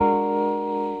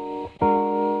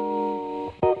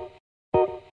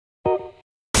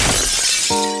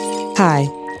Hi,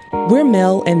 we're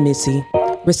Mel and Missy,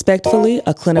 respectfully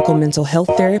a clinical mental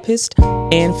health therapist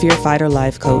and Fear Fighter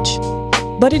life coach.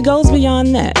 But it goes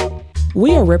beyond that.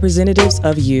 We are representatives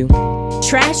of you.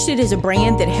 Trashed It is a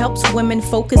brand that helps women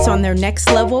focus on their next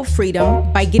level of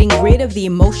freedom by getting rid of the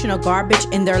emotional garbage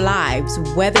in their lives,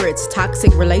 whether it's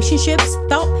toxic relationships,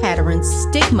 thought patterns,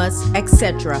 stigmas,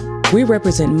 etc. We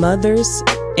represent mothers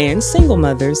and single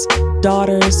mothers,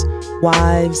 daughters,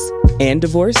 wives, and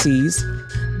divorcees,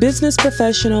 business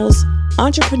professionals,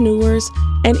 entrepreneurs,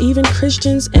 and even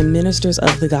Christians and ministers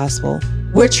of the gospel.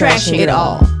 We're trashing it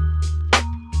all.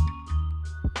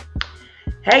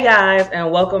 Hey guys,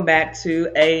 and welcome back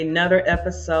to another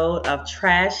episode of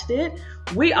Trashed It.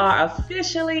 We are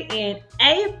officially in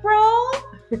April.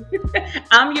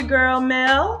 I'm your girl,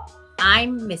 Mel.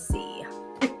 I'm Missy.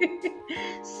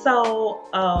 So,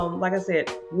 like I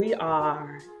said, we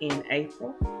are in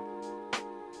April.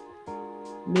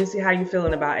 Missy, how you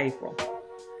feeling about April?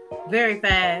 Very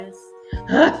fast.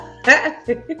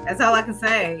 That's all I can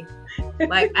say.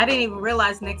 Like, I didn't even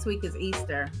realize next week is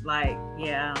Easter. Like,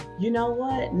 yeah. You know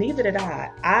what? Neither did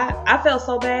I. I felt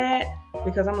so bad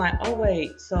because I'm like, oh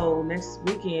wait, so next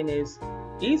weekend is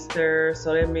Easter,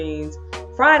 so that means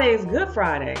Friday is Good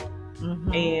Friday.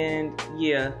 Mm-hmm. And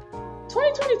yeah,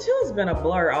 2022 has been a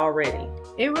blur already.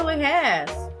 It really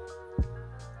has.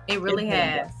 It really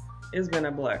has. It's been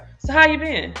a blur. So how you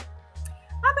been?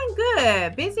 I've been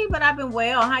good. Busy, but I've been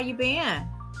well. How you been?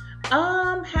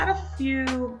 Had a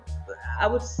few, I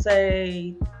would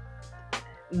say,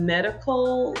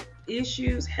 medical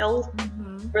issues, health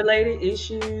related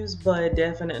issues, but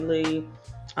definitely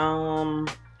hopeful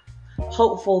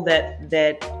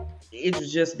that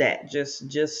it's just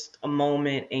a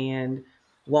moment and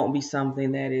won't be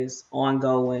something that is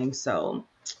ongoing. So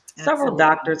several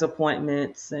doctor's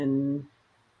appointments and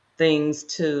things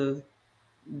to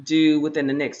do within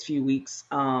the next few weeks.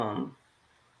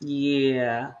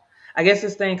 Yeah, I guess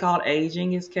this thing called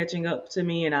aging is catching up to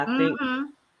me, and I think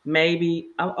maybe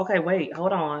okay, wait,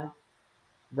 hold on,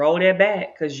 roll that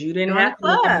back, because you didn't have to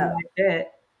look at me like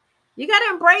that. You got to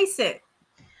embrace it.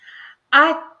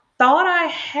 I thought I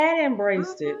had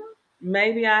embraced it.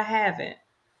 Maybe I haven't.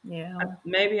 Yeah.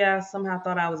 Maybe I somehow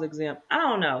thought I was exempt. I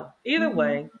don't know. Either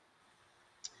way,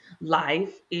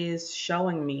 life is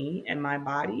showing me, and my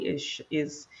body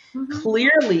is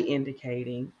clearly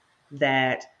indicating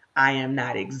that I am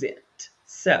not exempt.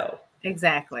 So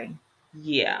exactly.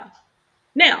 Yeah.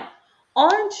 Now,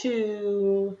 on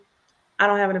to, I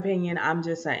don't have an opinion. I'm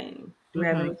just saying. Do you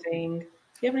have anything? Do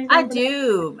you have anything? I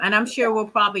do. And I'm sure we'll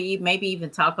probably maybe even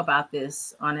talk about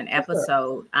this on an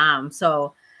episode.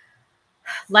 So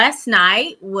last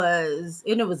night it was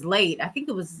late. I think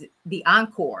it was the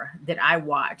encore that I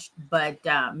watched, but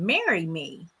Marry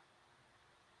Me.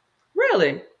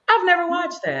 Really? I've never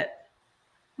watched that.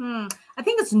 I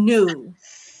think it's new.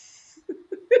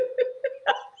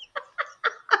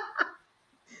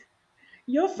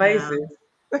 Your faces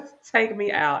take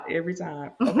me out every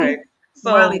time. Okay.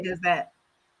 So Riley does that.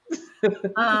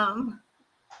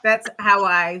 That's how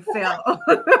I felt.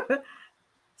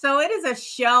 So it is a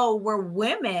show where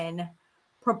women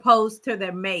propose to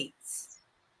their mates.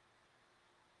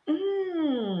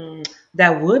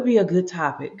 That would be a good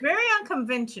topic. Very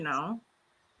unconventional,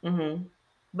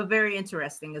 but very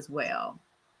interesting as well.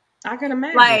 I can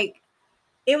imagine. Like,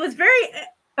 it was very,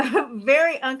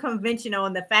 very unconventional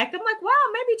in the fact, I'm like, wow,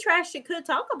 maybe Trash It could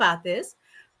talk about this.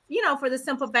 You know, for the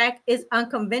simple fact, it's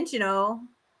unconventional.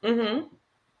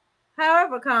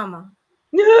 However,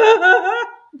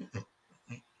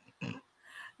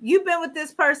 you've been with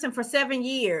this person for 7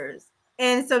 years.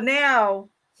 And so now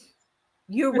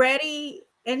you're ready.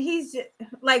 And he's just,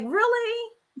 like,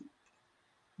 really?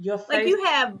 Your face. Like, you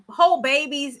have whole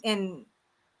babies and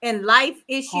life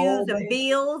issues and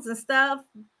bills and stuff.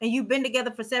 And you've been together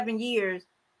for 7 years.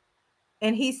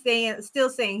 And he's still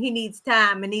saying he needs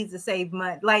time and needs to save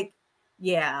money. Like,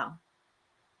 yeah.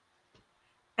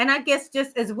 And I guess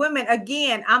just as women,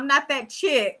 again, I'm not that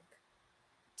chick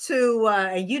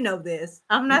and you know this,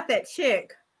 I'm not that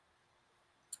chick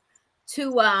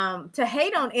to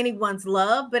hate on anyone's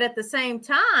love, but at the same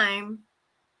time,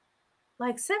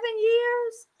 like 7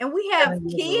 years, and we have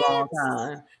kids.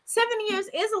 7 years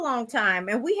is a long time,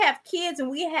 and we have kids, and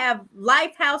we have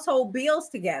life household bills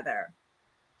together.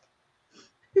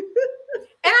 And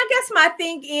I guess my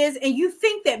thing is, and you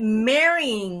think that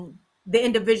marrying the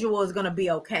individual is going to be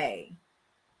okay.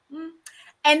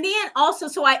 And then also,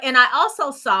 I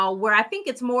also saw where I think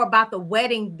it's more about the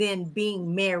wedding than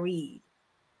being married.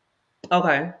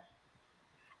 Okay.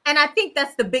 And I think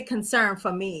that's the big concern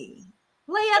for me.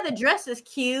 Well, yeah, the dress is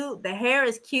cute, the hair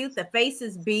is cute, the face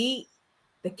is beat,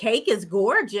 The cake is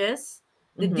gorgeous.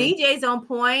 The DJ's on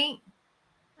point.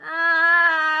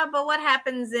 But what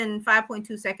happens in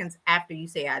 5.2 seconds after you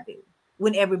say I do?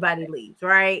 When everybody leaves,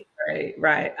 right?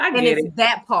 Right. I and get it's it.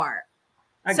 that part.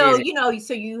 So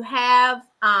you have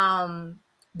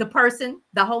the person,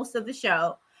 the host of the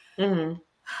show,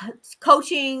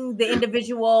 coaching the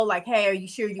individual, like, hey, are you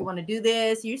sure you want to do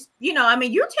this? You're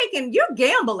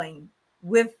gambling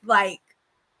with like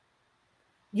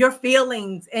your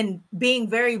feelings and being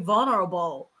very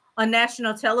vulnerable on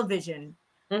national television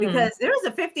because there's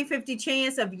a 50-50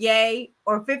 chance of yay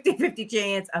or 50-50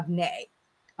 chance of nay.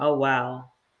 Oh,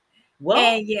 wow. Well,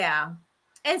 and yeah.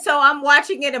 And so I'm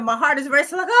watching it and my heart is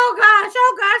racing like, oh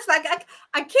gosh, like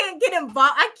I can't get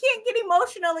involved. I can't get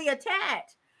emotionally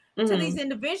attached to these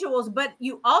individuals, but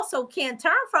you also can't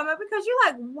turn from it because you're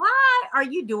like, why are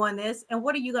you doing this? And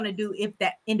what are you going to do if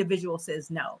that individual says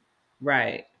no?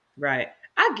 Right.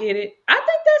 I get it. I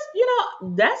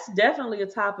think that's definitely a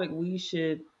topic we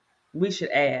should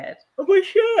add. We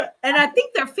should. And I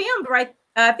think they're filmed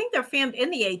I think they're filmed in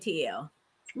the ATL.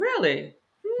 Really?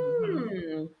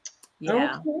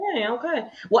 Yeah. Okay.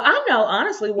 Well, I know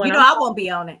honestly when I won't be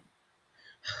on it.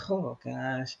 Oh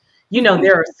gosh.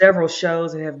 There are several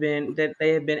shows that they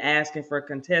have been asking for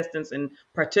contestants and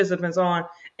participants on,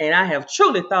 and I have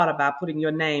truly thought about putting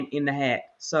your name in the hat.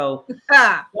 So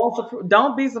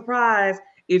don't be surprised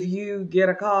if you get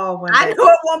a call when I know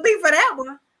it won't be for that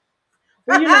one.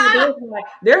 Well,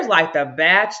 there's like the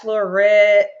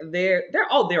Bachelorette. There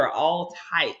are all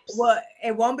types. Well,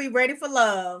 it won't be Ready for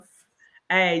Love.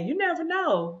 Hey, you never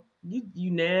know. You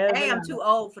never. Hey, know. I'm too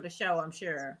old for the show, I'm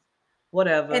sure.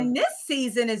 Whatever. And this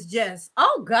season is just,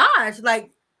 oh gosh,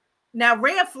 like now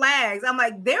red flags. I'm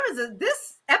like, there is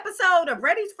this episode of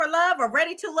Ready for Love or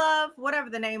Ready to Love, whatever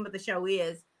the name of the show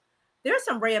is. There's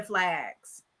some red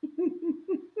flags.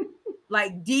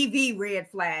 Like DV red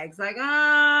flags. Like,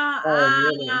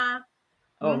 really?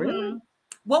 Really?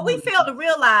 What we fail to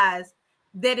realize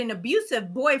that an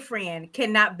abusive boyfriend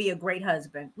cannot be a great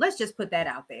husband. Let's just put that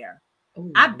out there.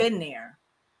 Ooh. I've been there.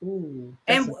 Ooh.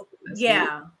 And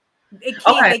yeah. It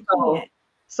can't. Okay,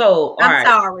 so I'm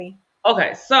sorry.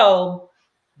 Okay, so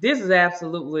this is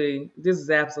absolutely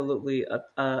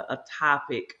a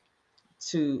topic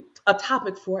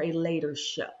for a later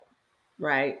show,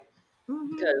 right?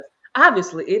 Because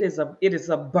obviously it is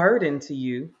a burden to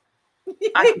you.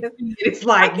 It's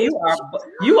like you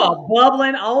are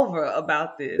bubbling over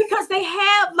about this because they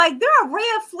have like there are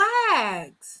red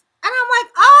flags, and I'm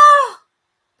like, oh.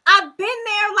 I've been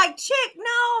there like, chick,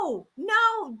 no,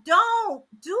 don't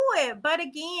do it. But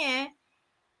again,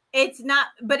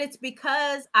 it's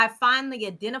because I finally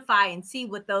identify and see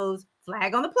what those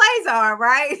flag on the plays are,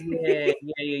 right? Yeah.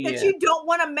 That you don't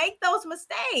want to make those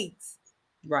mistakes.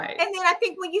 Right. And then I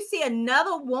think when you see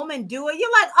another woman do it,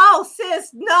 you're like, oh, sis,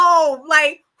 no.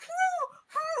 Like,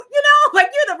 like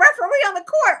you're the referee on the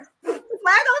court. Flag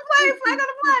on the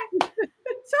play.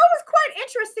 So it was quite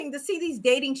interesting to see these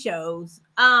dating shows.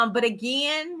 But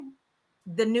again,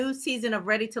 the new season of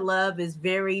Ready to Love is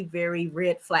very, very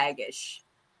red flaggish.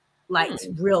 Like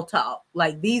real talk.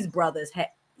 Like these brothers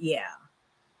yeah.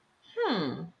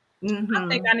 I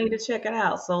think I need to check it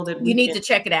out so that you need to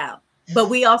check it out. But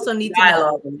we also need to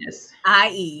know,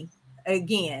 i.e.,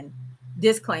 again,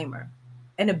 disclaimer,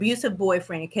 an abusive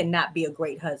boyfriend cannot be a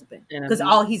great husband because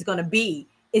all he's going to be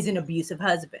is an abusive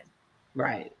husband.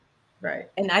 Right.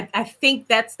 And I think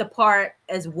that's the part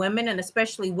as women, and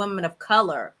especially women of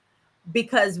color,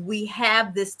 because we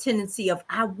have this tendency of,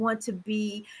 I want to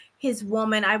be his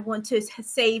woman. I want to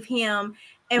save him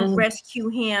and rescue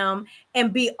him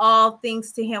and be all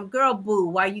things to him. Girl, boo,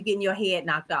 why are you getting your head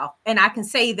knocked off? And I can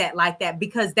say that like that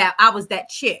because I was that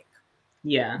chick.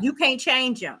 Yeah. You can't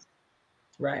change him.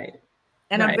 Right.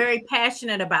 And I'm very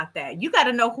passionate about that. You got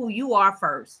to know who you are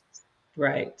first.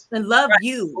 Right. And love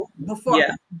you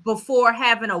before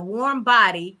having a warm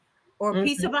body or a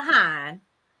piece of behind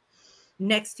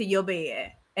next to your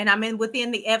bed. And I'm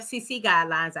within the FCC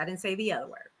guidelines. I didn't say the other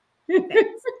word.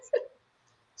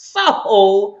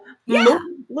 So,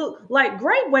 look, like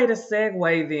great way to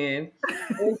segue then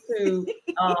into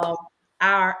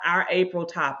our April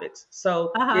topics.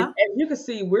 So, as you can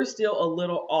see, we're still a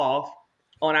little off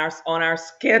on our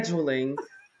scheduling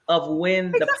of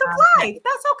when because of life.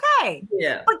 That's okay.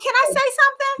 Yeah. But can I say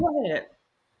something? Go ahead.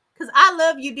 Because I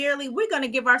love you dearly. We're going to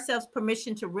give ourselves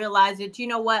permission to realize that, you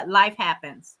know what? Life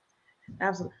happens.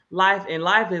 Absolutely. Life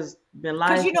has been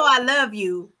life. Because I love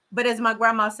you. But as my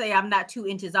grandma say, I'm not 2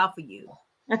 inches off of you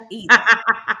either.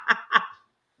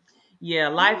 Yeah,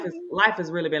 life has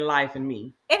really been life in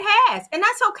me. It has. And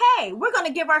that's okay. We're going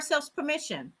to give ourselves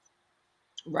permission.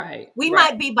 Right. We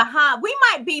Right. might be behind. We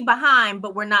might be behind,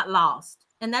 but we're not lost,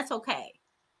 and that's okay.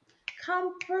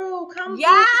 Come through. Come through. Come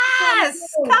Yes,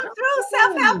 through. come Come through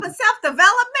self-help and through.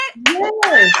 self-development. Yes.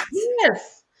 What?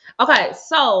 Yes. Okay.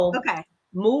 So Okay.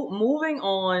 moving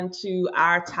on to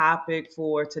our topic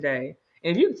for today.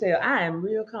 And if you can tell, I am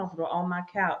real comfortable on my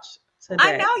couch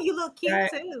I today. know you look cute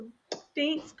Right? too.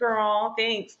 Thanks, girl.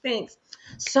 Thanks. Thanks.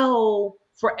 So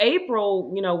for April,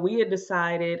 we had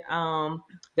decided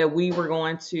that we were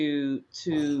going to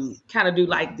kind of do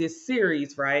like this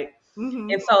series, right? Hmm.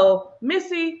 And so,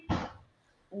 Missy,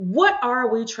 what are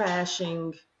we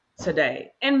trashing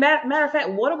today? And matter of fact,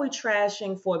 what are we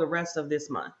trashing for the rest of this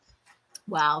month?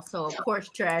 Wow. So of course,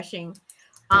 trashing.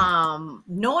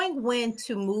 Knowing when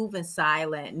to move in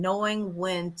silent, knowing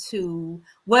when to,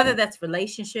 whether that's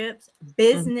relationships, Mhm.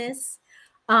 business,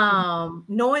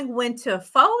 knowing when to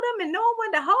fold them and knowing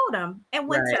when to hold them and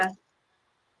when Right. to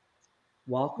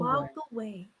Walk away. walk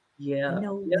away and Yeah.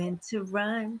 know Yep. when to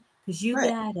run because you Right.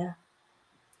 gotta.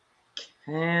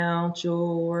 Count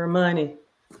your money.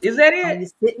 Is that Are you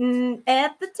it? sitting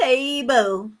at the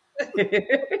table?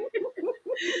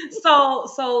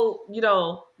 So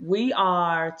we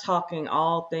are talking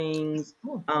all things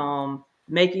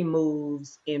making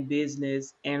moves in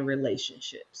business and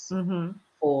relationships Mm-hmm.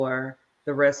 for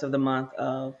the rest of the month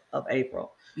of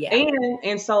April. Yeah.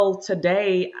 And so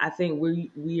today I think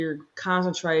we're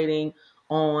concentrating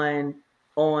on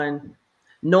on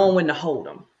knowing when to hold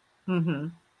them, Mm-hmm.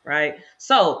 right?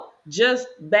 So just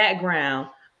background.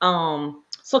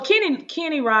 So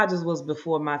Kenny Rogers was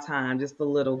before my time, just a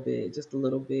little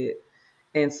bit.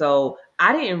 And so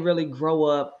I didn't really grow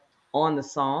up on the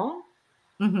song.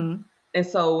 Mm-hmm. And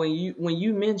so when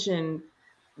you mention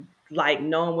like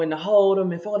knowing when to hold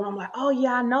them and fold them, I'm like, oh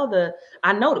yeah, I know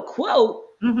the quote,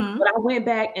 Mm-hmm. but I went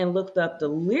back and looked up the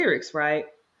lyrics, right?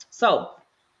 So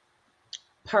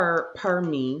per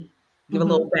me, give a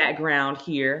Mm-hmm. little background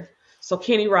here. So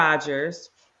Kenny Rogers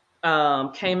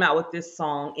came out with this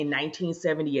song in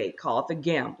 1978 called "The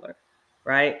Gambler,"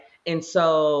 right? And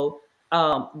so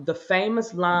the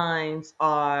famous lines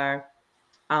are,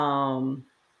 um,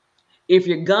 "If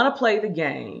you're gonna play the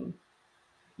game,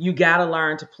 you gotta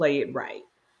learn to play it right.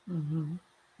 Mm-hmm.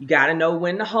 You gotta know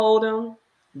when to hold them,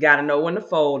 you gotta know when to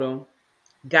fold them,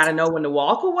 you gotta know when to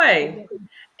walk away,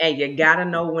 and you gotta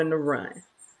know when to run,"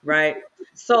 right?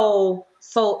 So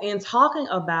in talking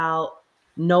about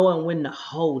knowing when to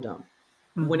hold them,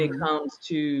 when it Mm-hmm. comes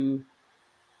to,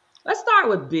 let's start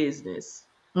with business,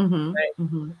 Mm-hmm. right?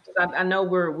 Mm-hmm. 'Cause I know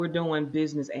we're doing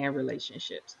business and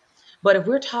relationships, but if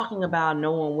we're talking about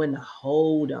knowing when to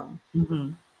hold them,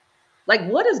 Mm-hmm. like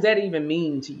what does that even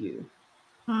mean to you?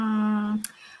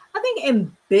 I think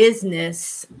in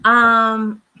business,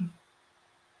 knowing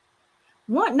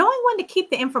when to keep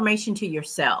the information to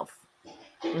yourself,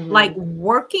 like Hmm.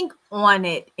 working on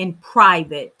it in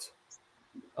private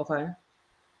Okay.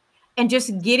 and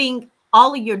just getting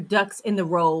all of your ducks in the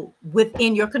row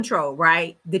within your control,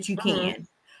 right? That you Hmm. can.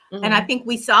 And I Hmm. think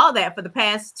we saw that for the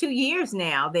past 2 years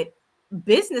now that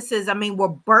businesses, I mean, were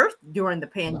birthed during the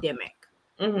pandemic.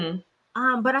 Hmm.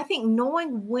 But I think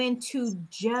knowing when to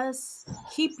just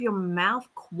keep your mouth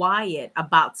quiet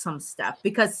about some stuff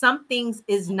because some things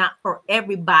is not for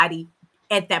everybody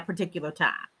at that particular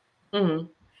time. Hmm.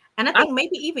 And I I, think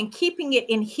maybe even keeping it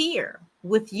in here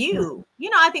with you.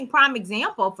 I think prime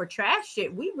example for trash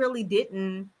shit, we really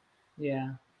didn't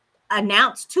yeah.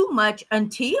 announce too much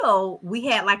until we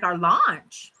had like our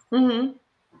launch. Hmm.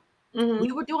 Hmm.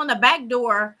 We were doing the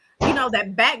backdoor,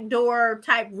 that backdoor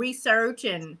type research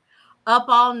and up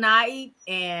all night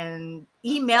and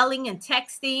emailing and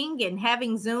texting and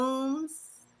having Zooms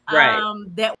Right.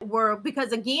 that were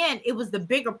because again, it was the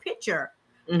bigger picture.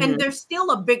 And Hmm. there's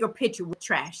still a bigger picture with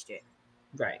Trashed It.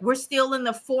 Right. We're still in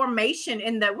the formation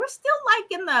we're still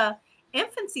like in the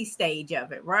infancy stage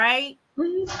of it, right?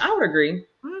 I would agree.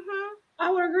 Mm-hmm.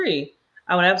 I would agree.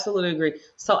 I would absolutely agree.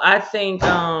 So I think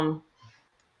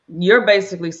you're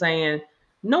basically saying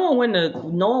knowing when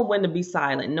to be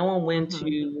silent, knowing when Mm-hmm.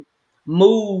 to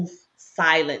move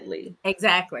silently,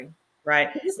 Exactly. right?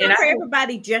 It's And not I for think,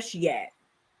 everybody just yet.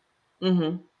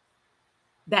 hmm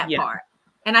That yeah, part.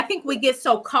 And I think we get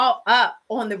so caught up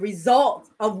on the results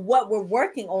of what we're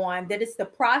working on that it's the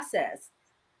process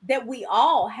that we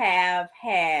all have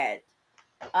had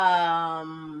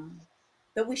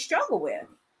that we struggle with.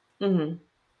 hmm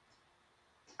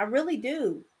I really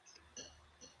do.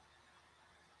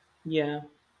 yeah.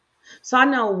 So I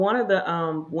know one of the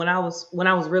when I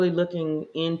was really looking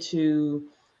into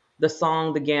the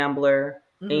song "The Gambler"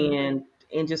 Hmm. and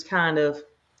just kind of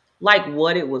like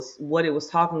what it was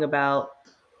talking about.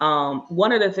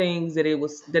 One of the things that it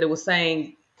was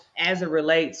saying as it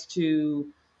relates to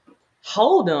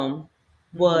Hold'em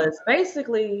was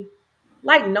basically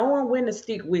like knowing when to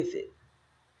stick with it.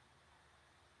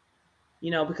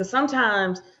 Because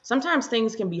sometimes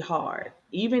things can be hard,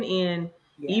 even in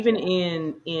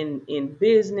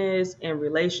business and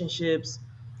relationships.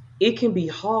 It can be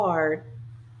hard,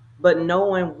 but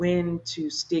knowing when to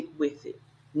stick with it,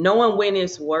 knowing when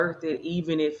it's worth it,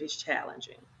 even if it's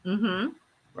challenging.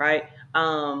 Right.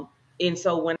 And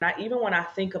so when I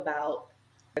think about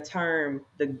the term,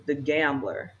 the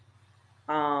gambler,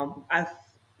 I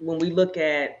when we look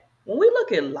at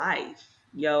life,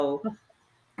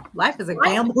 life is a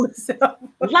gamble itself.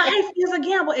 Life is a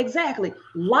gamble. Exactly.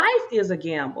 Life is a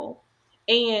gamble.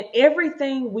 And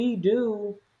everything we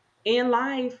do in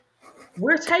life,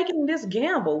 we're taking this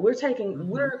gamble.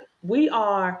 We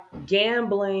are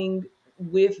gambling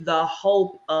with the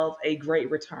hope of a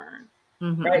great return.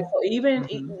 Right. So even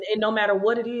and no matter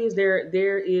what it is,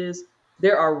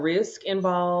 there are risks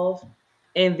involved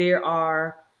and there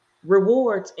are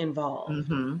rewards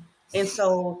involved. And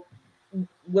so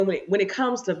when it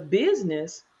comes to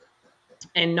business,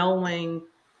 and knowing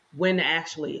when to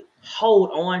actually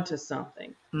hold on to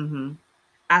something,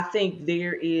 I think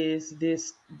there is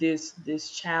this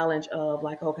challenge of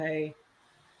like, okay,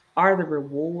 are the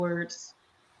rewards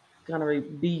gonna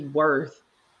be worth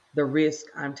the risk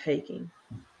I'm taking?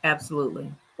 Absolutely.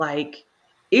 Like,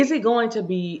 is it going to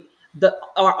be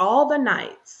are all the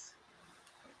nights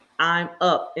I'm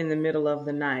up in the middle of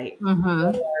the night,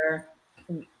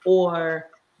 or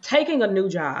taking a new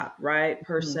job, right,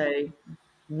 per se,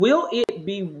 will it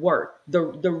be worth the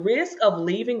risk of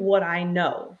leaving what I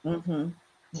know,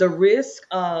 the risk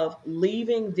of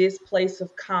leaving this place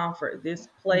of comfort, this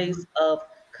place of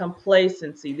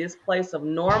complacency, this place of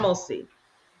normalcy?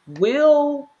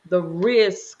 Will the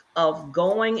risk of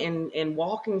going and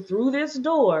walking through this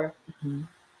door,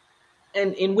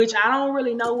 and in which I don't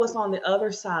really know what's on the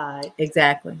other side,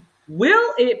 Exactly.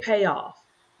 will it pay off?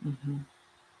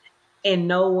 And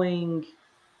knowing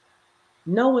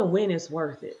when it's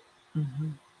worth it.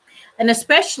 And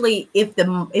especially if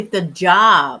the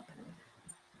job,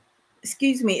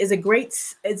 excuse me, is a great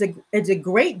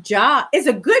job, is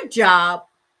a good job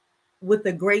with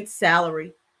a great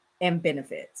salary and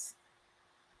benefits.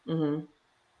 And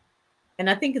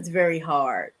I think it's very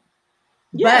hard.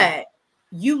 Yeah. But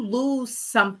you lose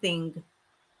something.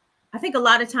 I think a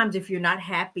lot of times if you're not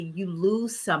happy, you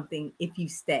lose something if you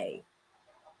stay.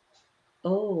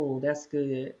 Oh, that's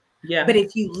good. Yeah. But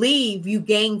if you leave, you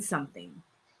gain something.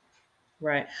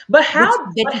 Right. But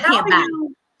how do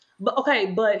you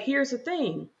but here's the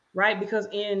thing, right? Because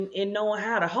in knowing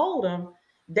how to hold them,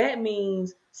 that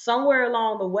means somewhere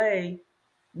along the way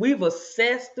we've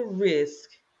assessed the risk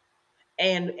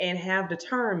and have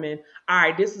determined, all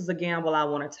right, this is a gamble I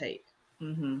want to take.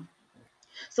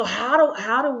 So how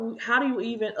do you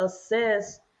even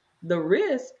assess the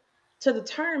risk to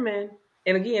determine?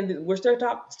 And again, we're still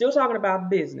talking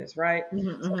about business, right?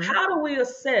 So how do we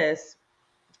assess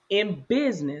in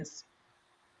business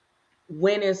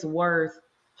when it's worth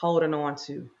holding on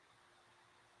to?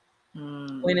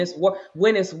 When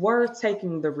it's worth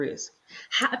taking the risk?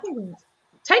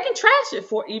 Taking trash,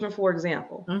 for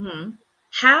example.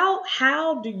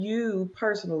 How do you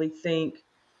personally think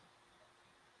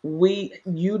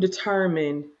you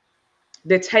determine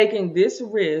that taking this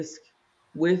risk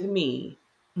with me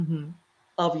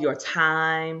of your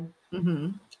time,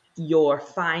 your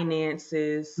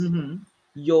finances,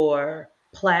 your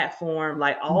platform,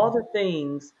 like all the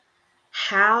things,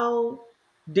 how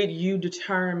did you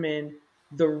determine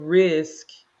the risk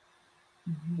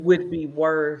would be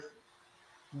worth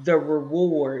the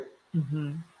reward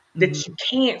that you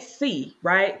can't see,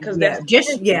 right? Because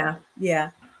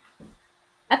yeah.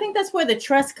 I think that's where the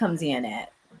trust comes in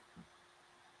at.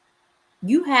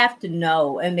 You have to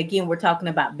know, and again, we're talking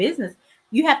about business.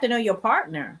 You have to know your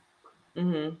partner,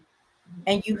 and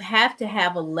you have to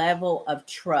have a level of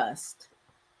trust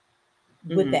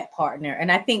with that partner.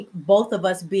 And I think both of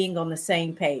us being on the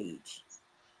same page.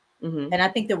 And I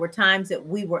think there were times that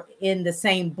we were in the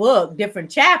same book, different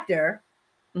chapter.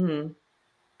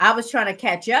 I was trying to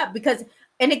catch up because,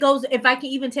 and it goes, if I can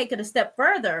even take it a step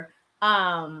further,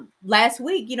 last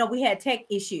week, we had tech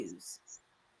issues,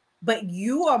 but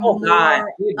you are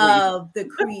more of the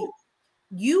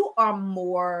you are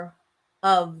more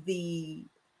of the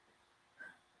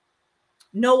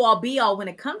know all be all when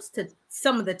it comes to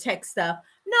some of the tech stuff.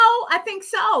 No, I think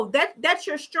so. That's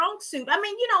your strong suit. I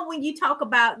mean, when you talk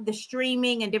about the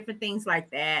streaming and different things like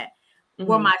that,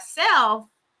 for myself,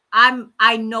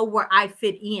 I know where I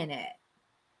fit in at.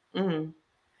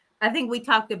 I think we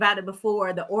talked about it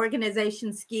before, the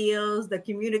organization skills, the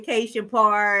communication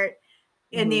part,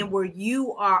 and then where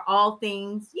you are all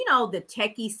things, the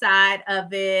techie side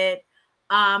of it.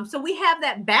 So we have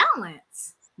that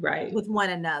balance Right. with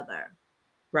one another.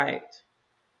 Right.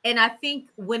 And I think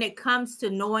when it comes to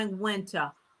knowing when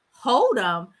to hold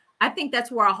them, I think that's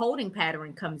where a holding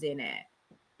pattern comes in at.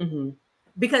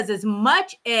 Because as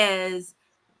much as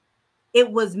it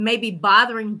was maybe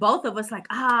bothering both of us, like,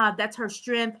 that's her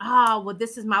strength. Well,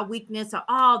 this is my weakness.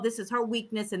 Or, this is her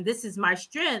weakness. And this is my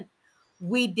strength.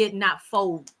 We did not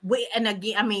fold. We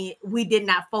did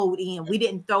not fold in. We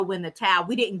didn't throw in the towel.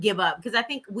 We didn't give up. Because I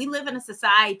think we live in a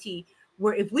society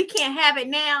where if we can't have it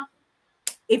now,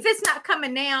 if it's not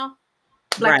coming now,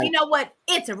 like, right. You know what?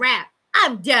 It's a wrap.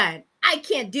 I'm done. I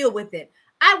can't deal with it.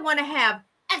 I want to have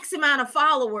X amount of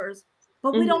followers,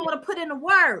 but we don't want to put in the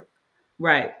work.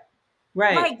 Right.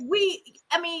 Right. Like you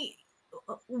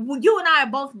and I are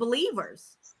both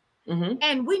believers,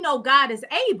 and we know God is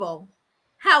able.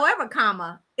 However,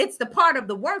 it's the part of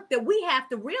the work that we have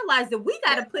to realize that we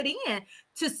got to put in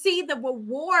to see the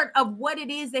reward of what it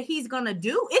is that He's going to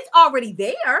do. It's already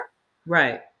there.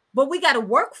 Right. But we got to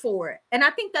work for it. And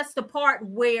I think that's the part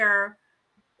where,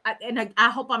 I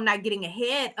hope I'm not getting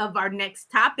ahead of our next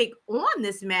topic on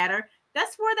this matter.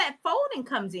 That's where that folding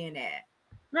comes in at.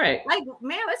 Right. Like,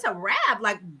 man, it's a wrap.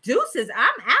 Like, deuces,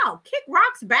 I'm out. Kick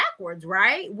rocks backwards,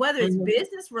 right? Whether it's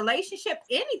business, relationship,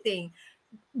 anything.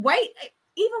 Wait,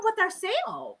 even with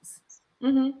ourselves.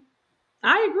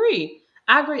 I agree.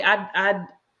 I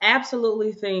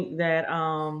absolutely think that,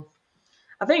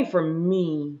 I think for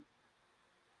me,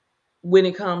 when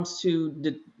it comes to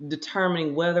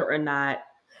determining whether or not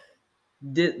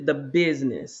the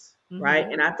business, right?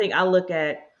 And I think I look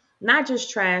at not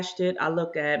just Trashed It, I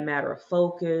look at Matter of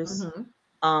Focus.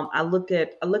 I look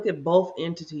at both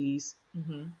entities,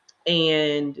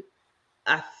 and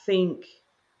I think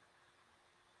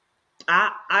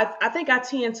I think I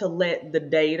tend to let the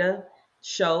data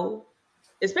show,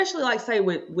 especially like say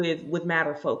with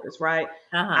Matter of Focus, right?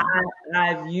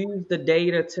 I've used the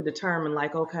data to determine,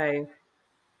 like, okay,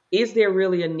 is there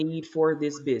really a need for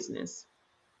this business?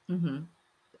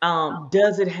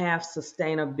 Does it have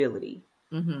sustainability?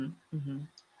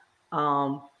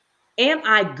 Am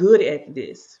I good at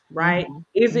this? Right?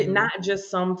 Is it not just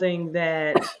something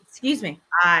that excuse me,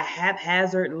 I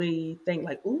haphazardly think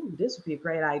like, ooh, this would be a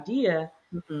great idea,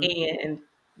 and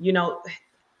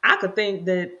I could think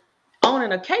that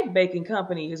owning a cake baking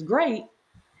company is great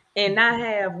and not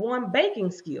have one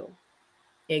baking skill.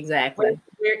 Exactly.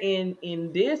 Where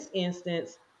in this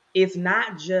instance, it's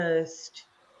not just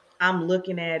I'm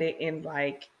looking at it and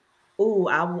like, ooh,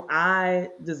 I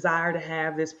desire to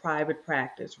have this private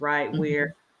practice, right?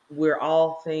 Where we're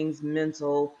all things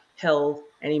mental health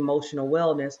and emotional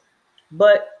wellness.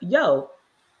 But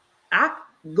I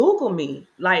Google me.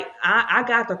 Like I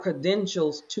got the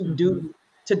credentials to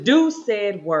do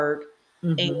said work,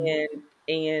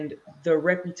 and the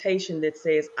reputation that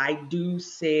says I do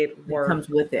said work comes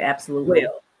with it, absolutely.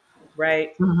 well,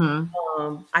 right?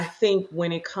 I think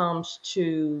when it comes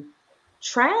to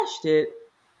Trashed It,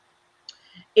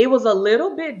 it was a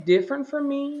little bit different for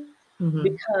me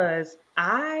because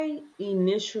I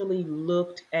initially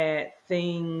looked at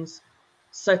things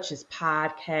such as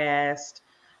podcast,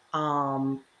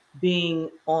 being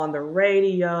on the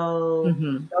radio,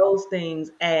 those things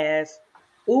as,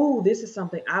 ooh, this is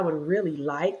something I would really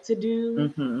like to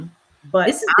do. But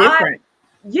this is different.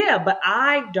 But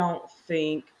I don't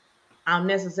think I'm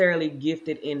necessarily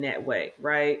gifted in that way,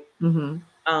 right?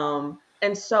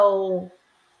 And so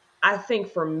I think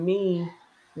for me,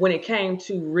 when it came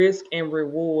to risk and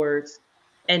rewards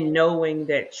and knowing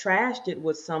that Trashed It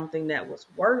was something that was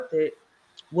worth it,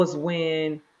 was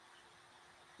when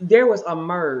there was a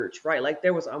merge, right? Like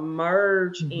there was a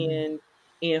merge in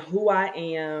who I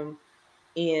am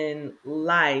in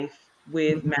life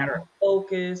with Matter of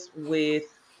Focus, with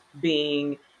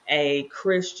being a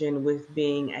Christian, with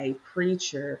being a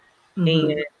preacher.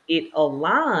 And it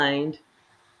aligned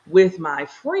with my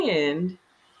friend,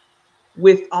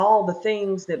 with all the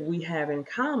things that we have in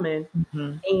common,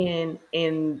 and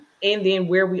then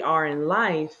where we are in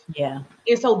life. Yeah.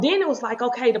 And so then it was like,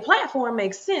 okay, the platform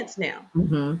makes sense now.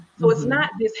 So it's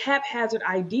not this haphazard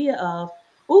idea of,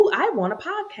 ooh, I want a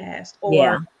podcast,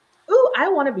 or ooh, I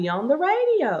want to be on the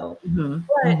radio.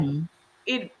 But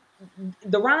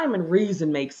the rhyme and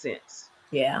reason makes sense.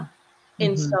 Yeah.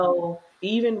 And so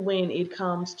even when it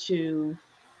comes to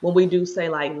when we do say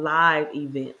like live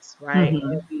events, right?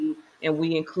 And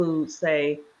we include,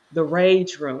 say, the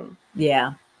Rage Room.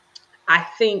 Yeah. I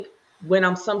think when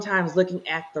I'm sometimes looking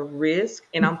at the risk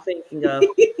and I'm thinking of,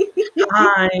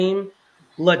 time,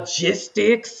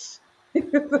 logistics,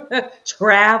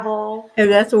 travel,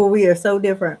 And that's where we are so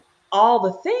different. all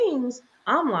the things.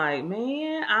 I'm like,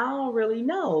 man, I don't really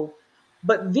know.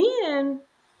 But then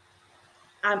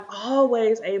I'm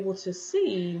always able to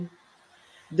see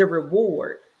the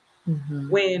reward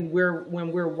when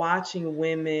we're watching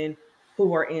women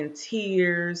who are in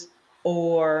tears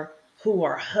or who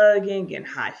are hugging and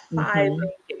high-fiving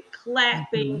and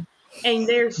clapping. And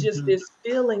there's just this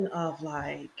feeling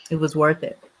It was worth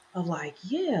it.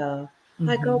 yeah,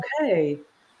 like, okay,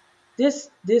 this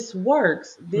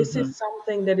works. This is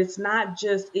something that it's not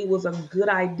just it was a good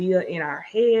idea in our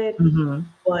head,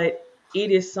 but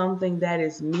it is something that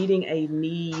is meeting a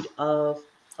need of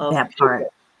That part.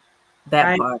 people, That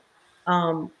right? part.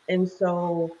 And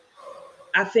so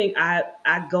I think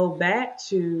I go back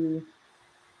to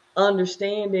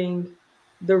understanding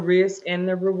the risk and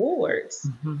the rewards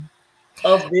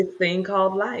of this thing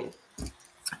called life.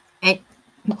 And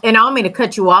I don't mean to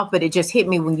cut you off, but it just hit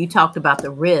me when you talked about the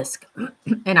risk.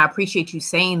 And I appreciate you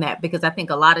saying that, because I think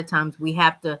a lot of times we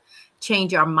have to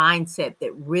change our mindset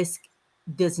that risk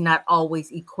does not always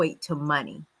equate to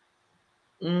money.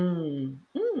 Mm,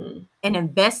 And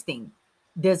investing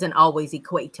doesn't always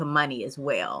equate to money as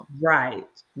well. right.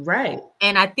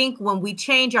 And I think when we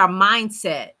change our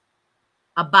mindset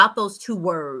about those two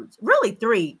words, really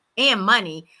three, and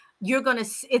money,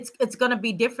 it's gonna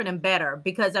be different and better.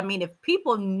 Because I mean, if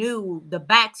people knew the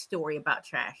backstory about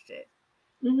Trash It,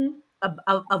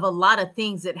 of a lot of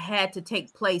things that had to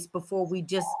take place before we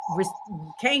just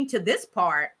came to this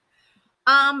part,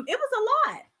 it was a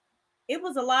lot. It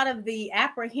was a lot of the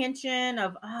apprehension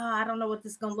of, I don't know what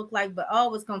this is going to look like, but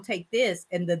it's going to take this.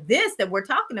 And this that we're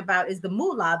talking about is the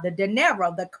moolah, the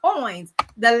dinero, the coins,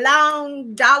 the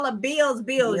long dollar bills,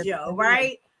 yo,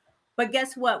 right? But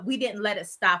guess what? We didn't let it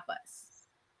stop us.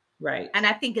 Right. And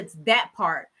I think it's that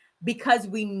part, because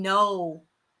we know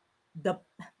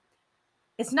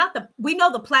we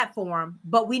know the platform,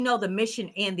 but we know the mission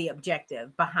and the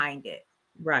objective behind it.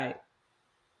 Right.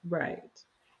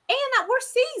 And we're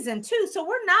seasoned too. So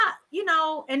we're not,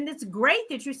 and it's great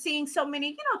that you're seeing so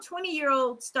many,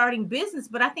 20-year-olds starting business.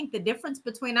 But I think the difference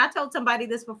between, I told somebody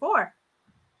this before,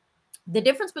 the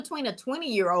difference between a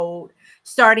 20-year-old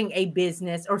starting a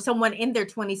business or someone in their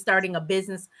 20s starting a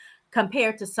business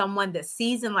compared to someone that's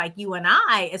seasoned like you and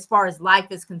I, as far as life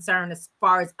is concerned, as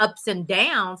far as ups and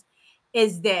downs,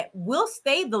 is that we'll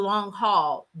stay the long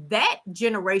haul. That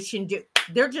generation,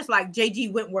 they're just like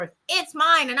JG Wentworth. It's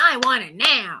mine and I want it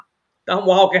now. I'm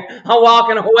walking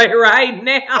away right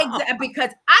now. Because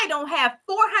I don't have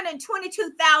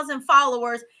 422,000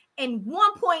 followers and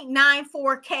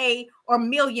 1.94K or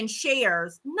million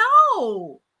shares.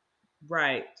 No.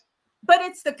 Right. But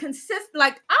it's the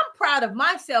like, I'm proud of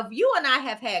myself. You and I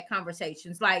have had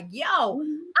conversations like, yo,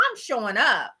 I'm showing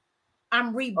up.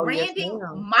 I'm rebranding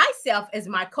myself as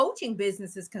my coaching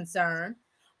business is concerned,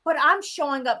 but I'm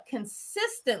showing up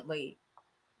consistently.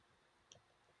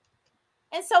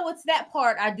 And so it's that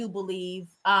part, I do believe,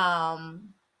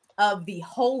 of the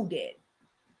hold it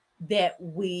that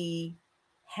we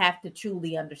have to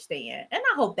truly understand. And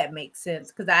I hope that makes sense,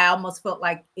 because I almost felt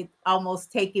like it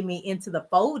almost taking me into the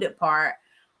folded part.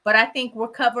 But I think we're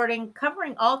covering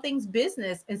all things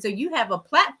business. And so you have a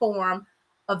platform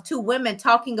of two women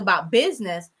talking about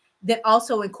business that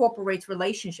also incorporates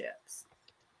relationships.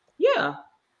 Yeah,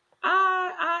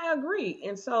 I agree.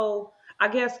 And so I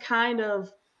guess kind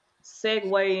of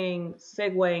segueing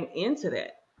into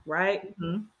that, right?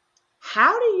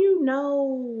 How do you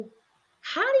know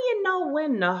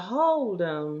when to hold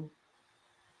them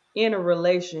in a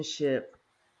relationship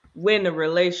when the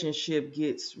relationship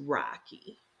gets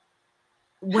rocky?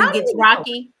 When it gets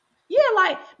rocky? Yeah,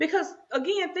 like, because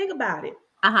again, think about it.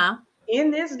 In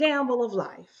this gamble of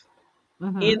life,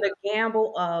 in the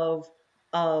gamble of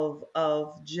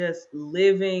just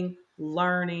living,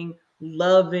 learning,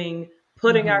 loving,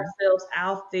 putting ourselves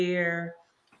out there,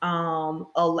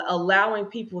 allowing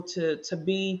people to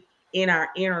be in our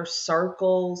inner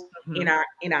circles, in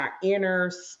our inner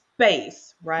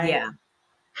space, right? Yeah.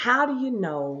 How do you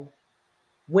know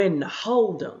when to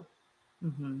hold them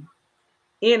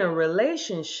in a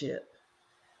relationship,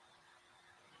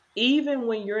 even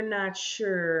when you're not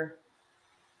sure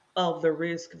of the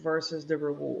risk versus the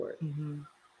reward?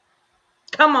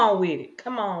 Come on with it.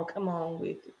 Come on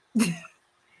with it.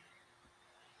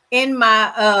 In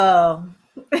my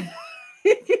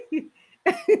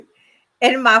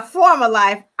in my former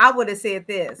life, I would have said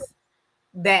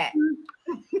that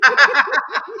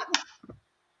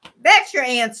that's your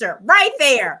answer right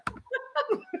there.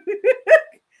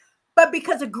 But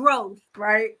because of growth,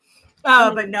 right?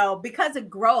 But no, because of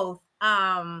growth,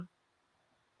 I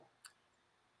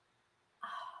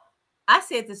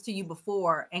said this to you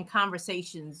before in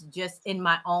conversations, just in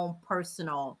my own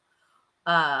personal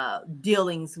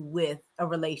dealings with a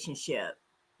relationship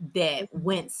that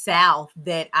went south,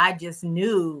 that I just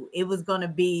knew it was going to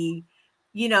be,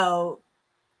 you know,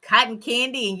 cotton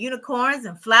candy and unicorns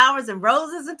and flowers and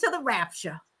roses until the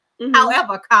rapture.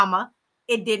 However,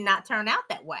 it did not turn out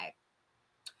that way.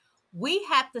 We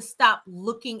have to stop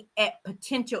looking at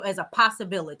potential as a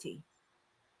possibility.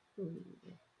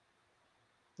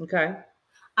 Okay.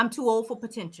 I'm too old for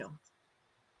potential.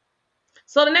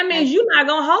 So then that means you're not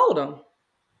going to hold them.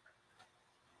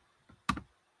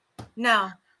 No.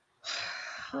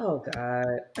 Oh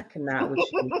God, I cannot with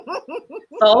you.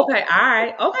 So okay, all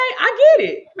right, okay, I get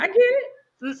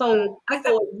it.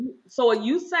 So are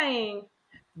you saying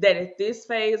that at this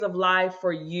phase of life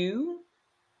for you,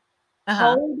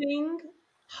 holding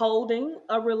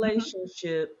a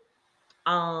relationship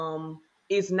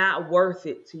is not worth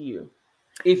it to you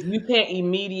if you can't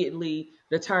immediately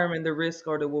determine the risk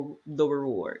or the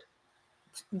reward?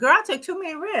 Girl, I took too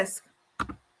many risks.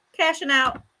 Cashing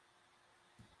out.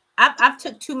 I've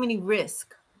took too many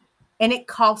risks, and it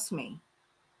cost me.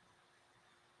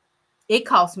 It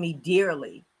cost me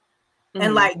dearly.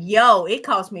 And like, yo, it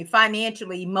cost me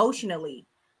financially, emotionally,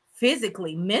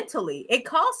 physically, mentally. It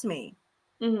cost me.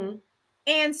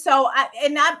 And so,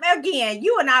 again,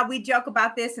 you and I, we joke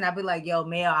about this, and I'd be like, yo,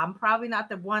 Mel, I'm probably not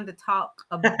the one to talk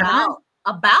about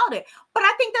it. But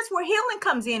I think that's where healing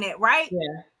comes in it, right?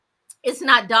 Yeah. It's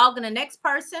not dogging the next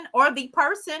person or the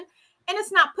person, and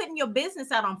it's not putting your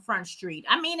business out on Front Street.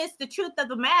 I mean, it's the truth of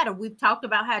the matter. We've talked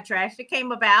about how trash it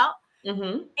came about,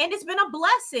 and it's been a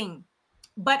blessing.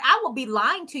 But I will be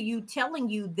lying to you, telling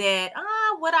you that,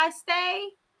 would I stay?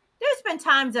 There's been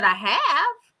times that I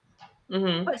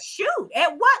have, but shoot,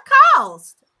 at what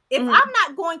cost? If I'm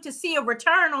not going to see a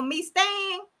return on me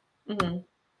staying,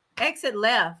 exit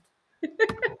left.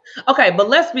 Okay, but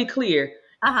let's be clear.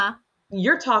 Uh-huh.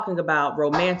 You're talking about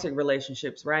romantic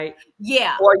relationships, right?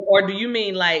 Yeah. Or do you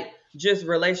mean like just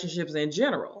relationships in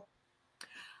general?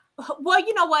 Well,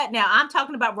 you know what? Now I'm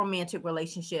talking about romantic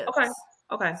relationships.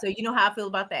 Okay. So you know how I feel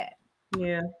about that.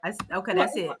 Yeah. Okay,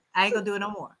 that's it. I ain't gonna do it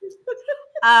no more.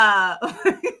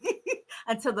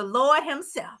 Until the Lord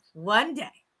himself one day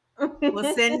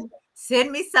will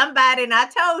send me somebody. And I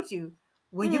told you,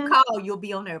 when you call, you'll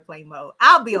be on airplane mode.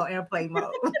 I'll be on airplane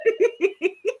mode.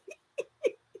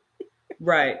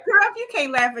 Right. Girl, if you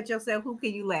can't laugh at yourself, who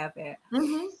can you laugh at?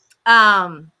 I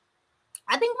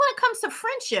think when it comes to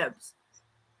friendships,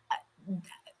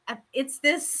 it's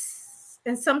this,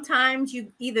 and sometimes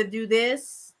you either do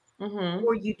this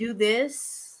or you do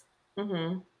this.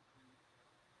 And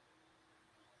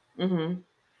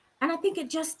I think it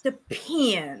just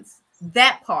depends,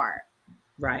 that part.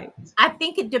 Right. I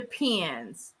think it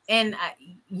depends. And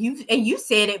you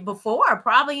said it before,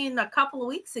 probably in a couple of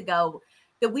weeks ago,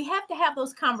 that we have to have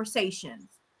those conversations.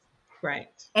 Right.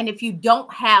 And if you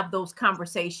don't have those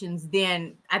conversations,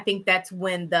 then I think that's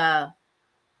when it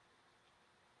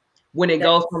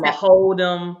goes from a hold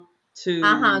 'em to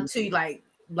like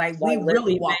we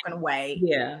really walking away.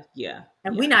 Yeah.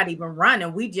 And we're not even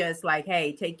running. We just like,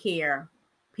 hey, take care.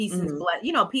 Peace and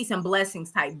peace and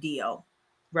blessings type deal.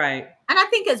 Right. And I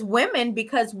think as women,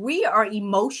 because we are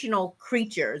emotional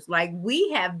creatures, like we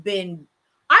have been,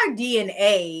 our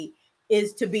DNA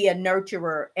is to be a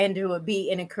nurturer and to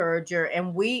be an encourager.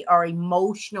 And we are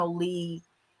emotionally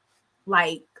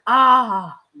like,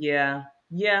 Yeah.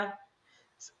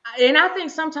 And I think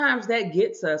sometimes that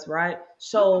gets us, right?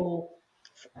 So,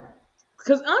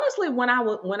 because honestly, when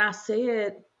I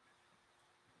said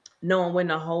knowing when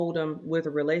to hold them with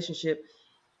a relationship,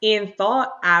 in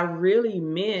thought, I really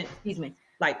meant,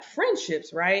 like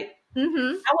friendships, right?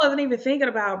 I wasn't even thinking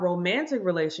about romantic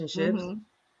relationships.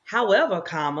 However,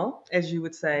 as you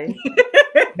would say,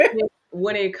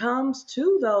 when it comes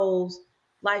to those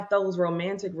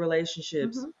romantic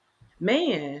relationships,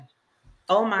 man,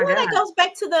 oh my God. That goes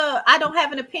back to the, I don't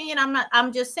have an opinion.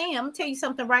 I'm just saying, I'm gonna tell you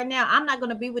something right now. I'm not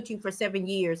going to be with you for 7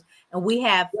 years. And we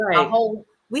have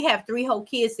we have 3 whole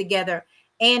kids together,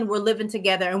 and we're living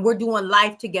together, and we're doing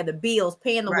life together, bills,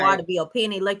 paying the water bill, paying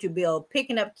the electric bill,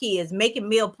 picking up kids, making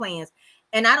meal plans.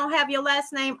 And I don't have your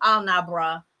last name. Oh, nah,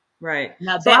 bruh. Right.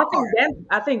 Now, so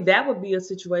I think that would be a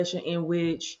situation in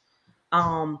which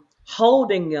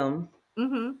holding them.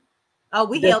 Oh,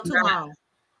 we held too long.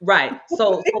 Right.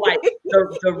 So like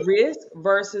the risk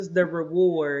versus the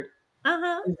reward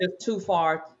is just too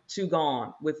far, too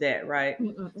gone with that, right?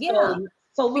 Yeah.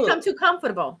 So look, become too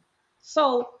comfortable.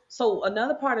 So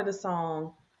another part of the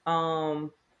song,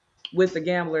 with The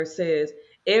Gambler says,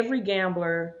 every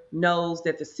gambler knows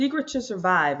that the secret to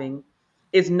surviving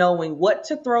is knowing what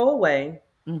to throw away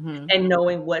and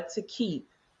knowing what to keep.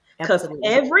 Because Absolutely.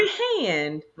 every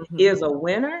hand is a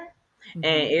winner and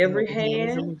every Every hand is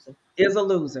a hand loser. is a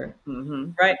loser.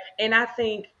 Right. And I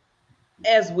think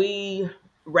as we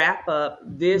wrap up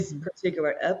this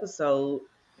particular episode,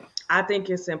 I think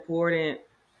it's important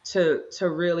to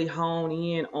really hone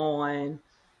in on,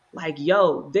 like,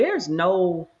 yo, there's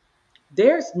no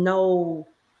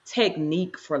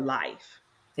technique for life.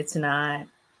 It's not.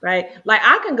 Right? Like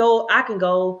I can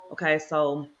go, okay,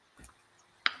 so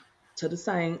to the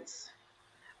Saints,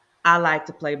 I like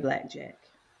to play blackjack.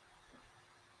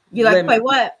 You like to play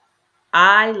what?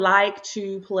 I like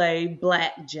to play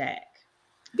blackjack.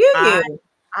 Do you?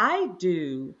 I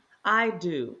do. I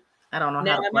don't know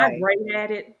Now, how to am I play. great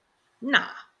at it? Nah,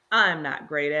 I'm not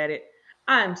great at it.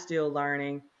 I'm still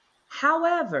learning.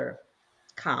 However,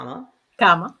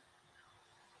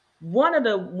 one of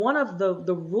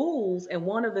the rules and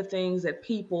one of the things that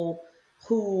people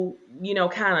who,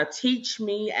 kind of teach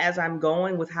me as I'm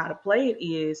going with how to play it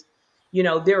is,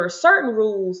 there are certain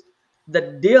rules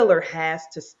the dealer has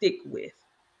to stick with,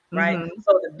 right?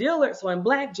 So in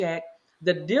blackjack,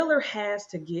 the dealer has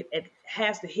to hit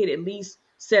at least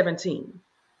 17.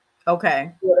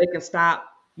 Okay. So they can stop,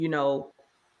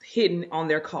 hitting on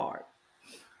their card.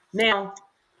 Now,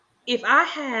 if I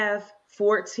have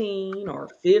 14 or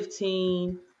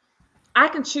 15, I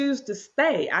can choose to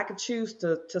stay. I can choose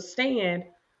to stand.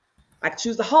 I can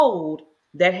choose to hold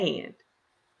that hand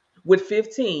with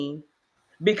 15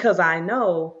 because I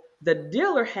know the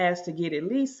dealer has to get at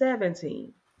least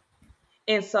 17.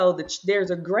 And so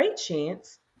there's a great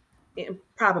chance,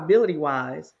 probability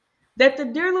wise, that the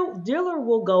dealer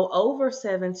will go over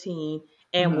 17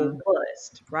 and will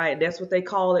bust, right? That's what they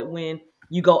call it when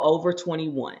you go over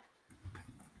 21.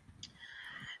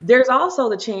 There's also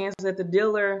the chance that the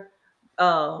dealer,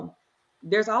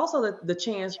 there's also the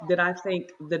chance that I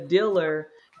think the dealer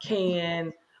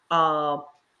can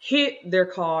hit their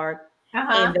card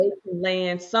and they can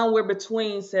land somewhere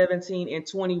between 17 and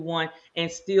 21 and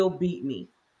still beat me.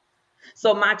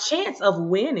 So my chance of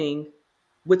winning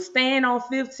with staying on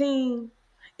 15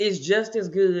 is just as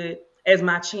good as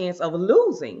my chance of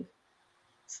losing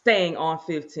staying on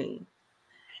 15.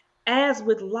 As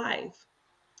with life.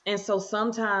 And so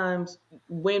sometimes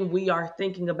when we are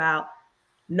thinking about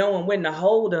knowing when to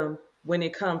hold them, when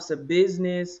it comes to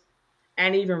business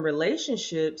and even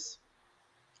relationships,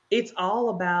 it's all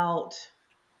about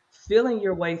feeling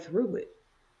your way through it.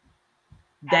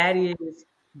 That is,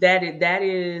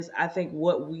 I think,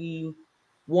 what we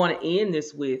want to end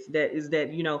this with. That is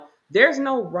that, there is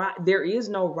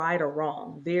no right or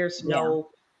wrong. There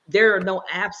are no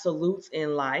absolutes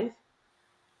in life.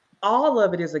 All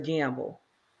of it is a gamble.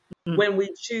 When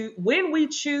we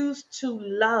choose to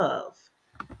love,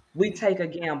 we take a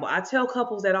gamble. I tell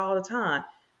couples that all the time.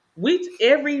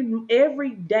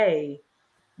 Every day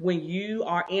when you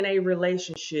are in a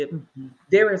relationship,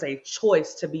 there is a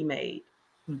choice to be made.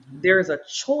 There is a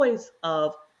choice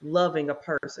of loving a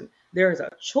person. There is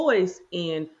a choice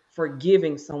in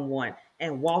forgiving someone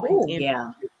and walking in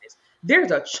forgiveness.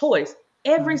 There's a choice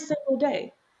every single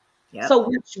day. Yep.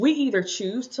 So we either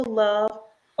choose to love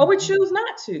or we choose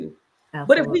not to.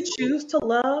 But if we choose to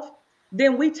love,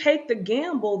 then we take the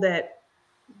gamble that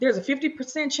there's a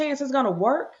 50% chance it's going to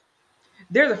work.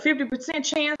 There's a 50%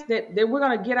 chance that we're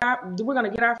going to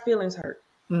get our feelings hurt.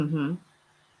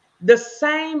 The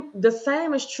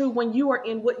same is true when you are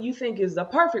in what you think is the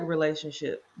perfect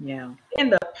relationship. Yeah. In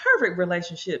the perfect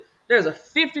relationship, there's a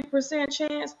 50%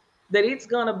 chance that it's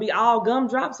going to be all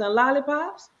gumdrops and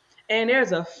lollipops. And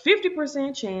there's a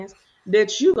 50% chance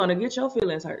that you're going to get your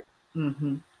feelings hurt.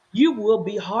 You will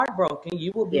be heartbroken.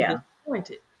 You will be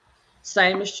disappointed.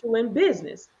 Same is true in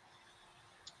business.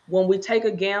 When we take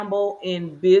a gamble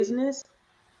in business,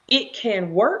 it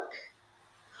can work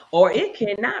or it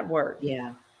cannot work.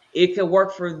 Yeah. It could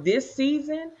work for this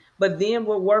season, but then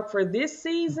what work for this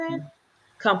season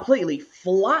completely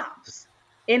flops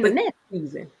in the next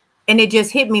season. And it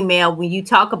just hit me, Mel, when you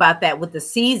talk about that with the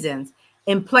seasons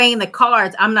and playing the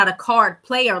cards. I'm not a card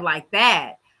player like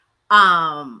that.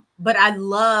 But I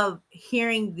love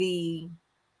hearing the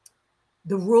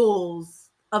rules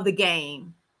of the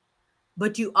game.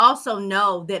 But you also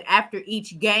know that after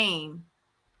each game,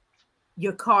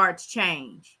 your cards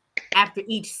change. After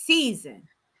each season,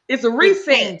 it's a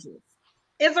reset.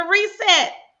 It's a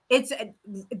reset.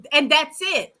 And that's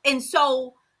it. And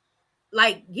so,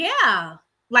 like,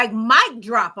 like mic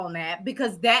drop on that,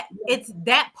 because it's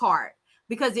that part.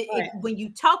 Because when you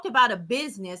talked about a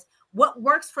business, what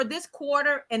works for this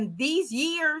quarter and these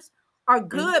years are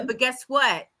good, but guess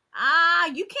what?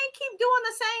 You can't keep doing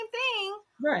the same thing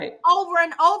over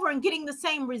and over and getting the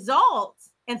same results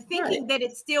and thinking that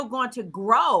it's still going to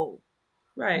grow.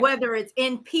 Whether it's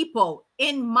in people,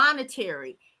 in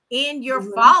monetary, in your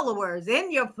followers,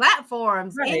 in your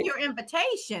platforms, in your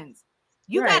invitations.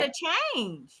 You got to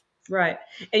change. Right.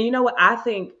 And you know what? I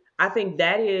think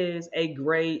that is a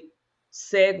great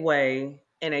segue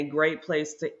and a great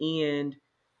place to end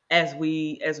as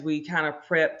we kind of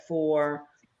prep for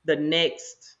the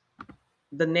next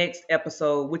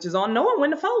episode, which is on knowing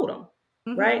when to fold them.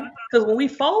 Right? Because when we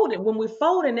fold,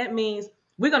 and that means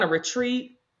we're going to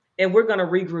retreat and we're going to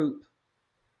regroup.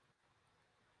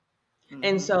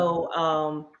 And so,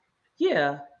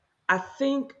 I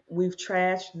think we've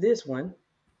trashed this one.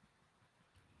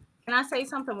 Can I say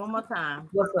something one more time?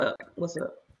 What's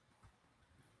up?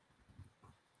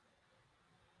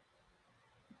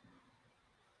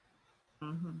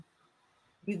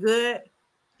 You good?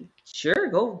 Sure.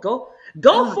 Go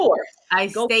forth. I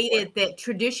stated that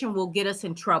tradition will get us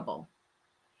in trouble.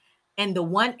 And the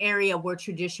one area where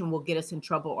tradition will get us in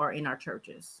trouble are in our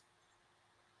churches.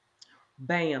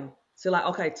 Bam. So like,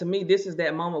 okay, to me, this is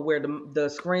that moment where the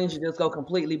screens just go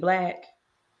completely black.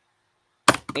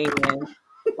 And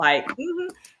like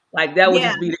that would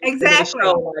just be the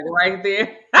show, like, right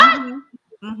there.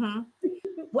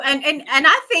 Well, and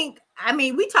I think, I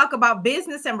mean, we talk about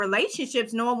business and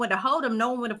relationships, knowing when to hold them,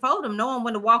 knowing when to fold them, knowing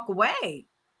when to walk away.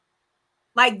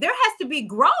 Like, there has to be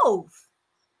growth.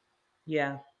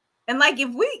 Yeah. And like,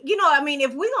 if we,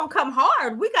 if we gonna come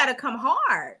hard, we got to come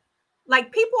hard.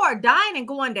 Like, people are dying and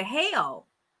going to hell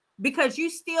because you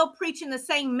still preaching the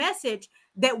same message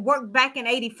that worked back in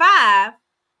 85,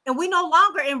 and we no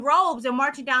longer in robes and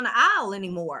marching down the aisle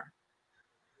anymore.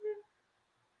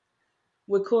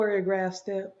 With choreographed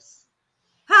steps.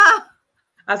 Huh?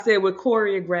 I said with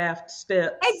choreographed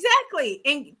steps. Exactly.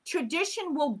 And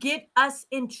tradition will get us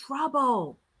in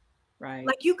trouble. Right.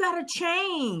 Like, you got to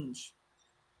change.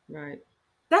 Right.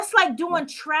 That's like doing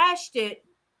trashed it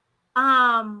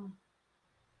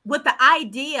with the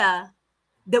idea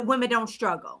that women don't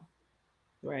struggle.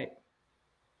 Right.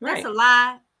 That's a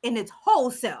lie in its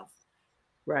whole self.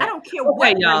 Right. I don't care what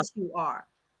race you are.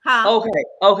 Huh?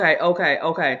 Okay.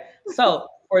 So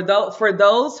for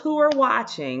those who are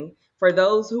watching, for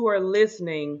those who are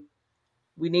listening,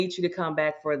 we need you to come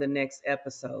back for the next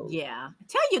episode. Yeah.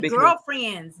 Tell your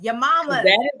girlfriends, your mamas,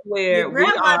 that is where your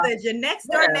grandmothers, your next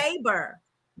door neighbor.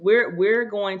 We're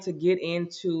going to get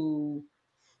into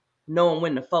knowing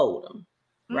when to fold them.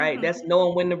 Right? That's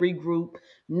knowing when to regroup,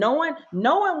 knowing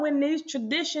when these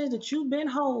traditions that you've been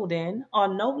holding are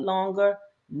no longer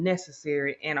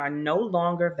necessary and are no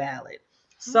longer valid.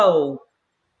 So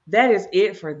that is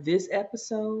it for this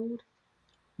episode.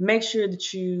 Make sure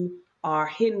that you are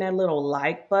hitting that little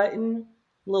like button,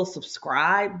 little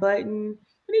subscribe button.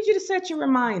 We need you to set your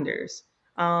reminders.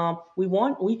 We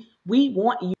want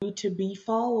you to be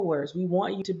followers. We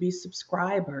want you to be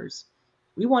subscribers.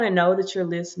 We want to know that you're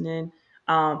listening.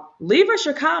 Leave us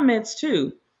your comments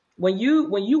too. When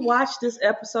you watch this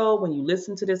episode, when you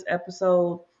listen to this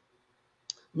episode,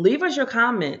 leave us your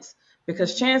comments,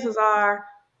 because chances are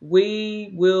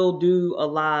we will do a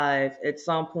live at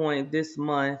some point this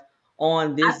month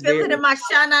on this. I feel it in my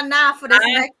shana now for this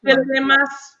next one. I feel it in my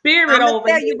spirit. I'm gonna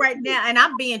tell you right now, and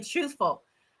I'm being truthful.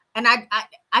 And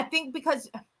I think because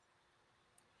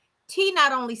T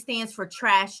not only stands for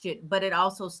trashed it, but it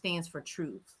also stands for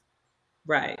truth.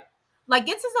 Right. Like,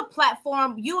 this is a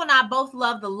platform. You and I both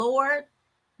love the Lord.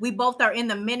 We both are in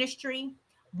the ministry,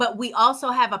 but we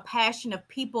also have a passion of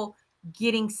people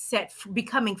getting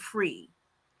becoming free.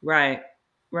 Right.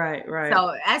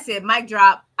 So that's it. Mic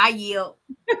drop. I yield.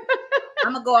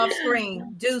 I'm gonna go off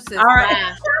screen. Deuces. All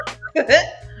right.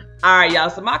 All right, y'all.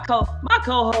 So my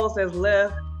co-host has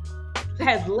left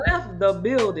the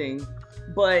building.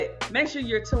 But make sure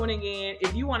you're tuning in.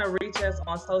 If you want to reach us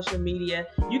on social media,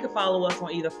 you can follow us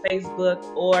on either Facebook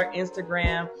or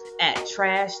Instagram at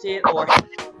Trashed It or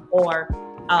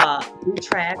We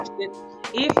Trashed It.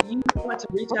 If you want to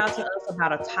reach out to us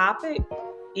about a topic,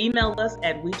 email us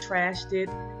at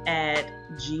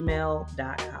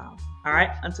wetrashedit@gmail.com. All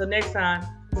right. Until next time.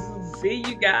 See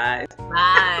you guys.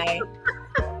 Bye.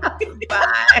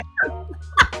 Bye.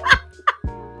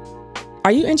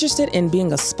 Are you interested in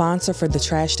being a sponsor for the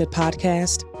Trashed It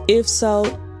podcast? If so,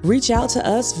 reach out to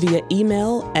us via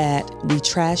email at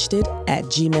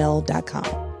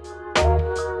wetrashedit@gmail.com.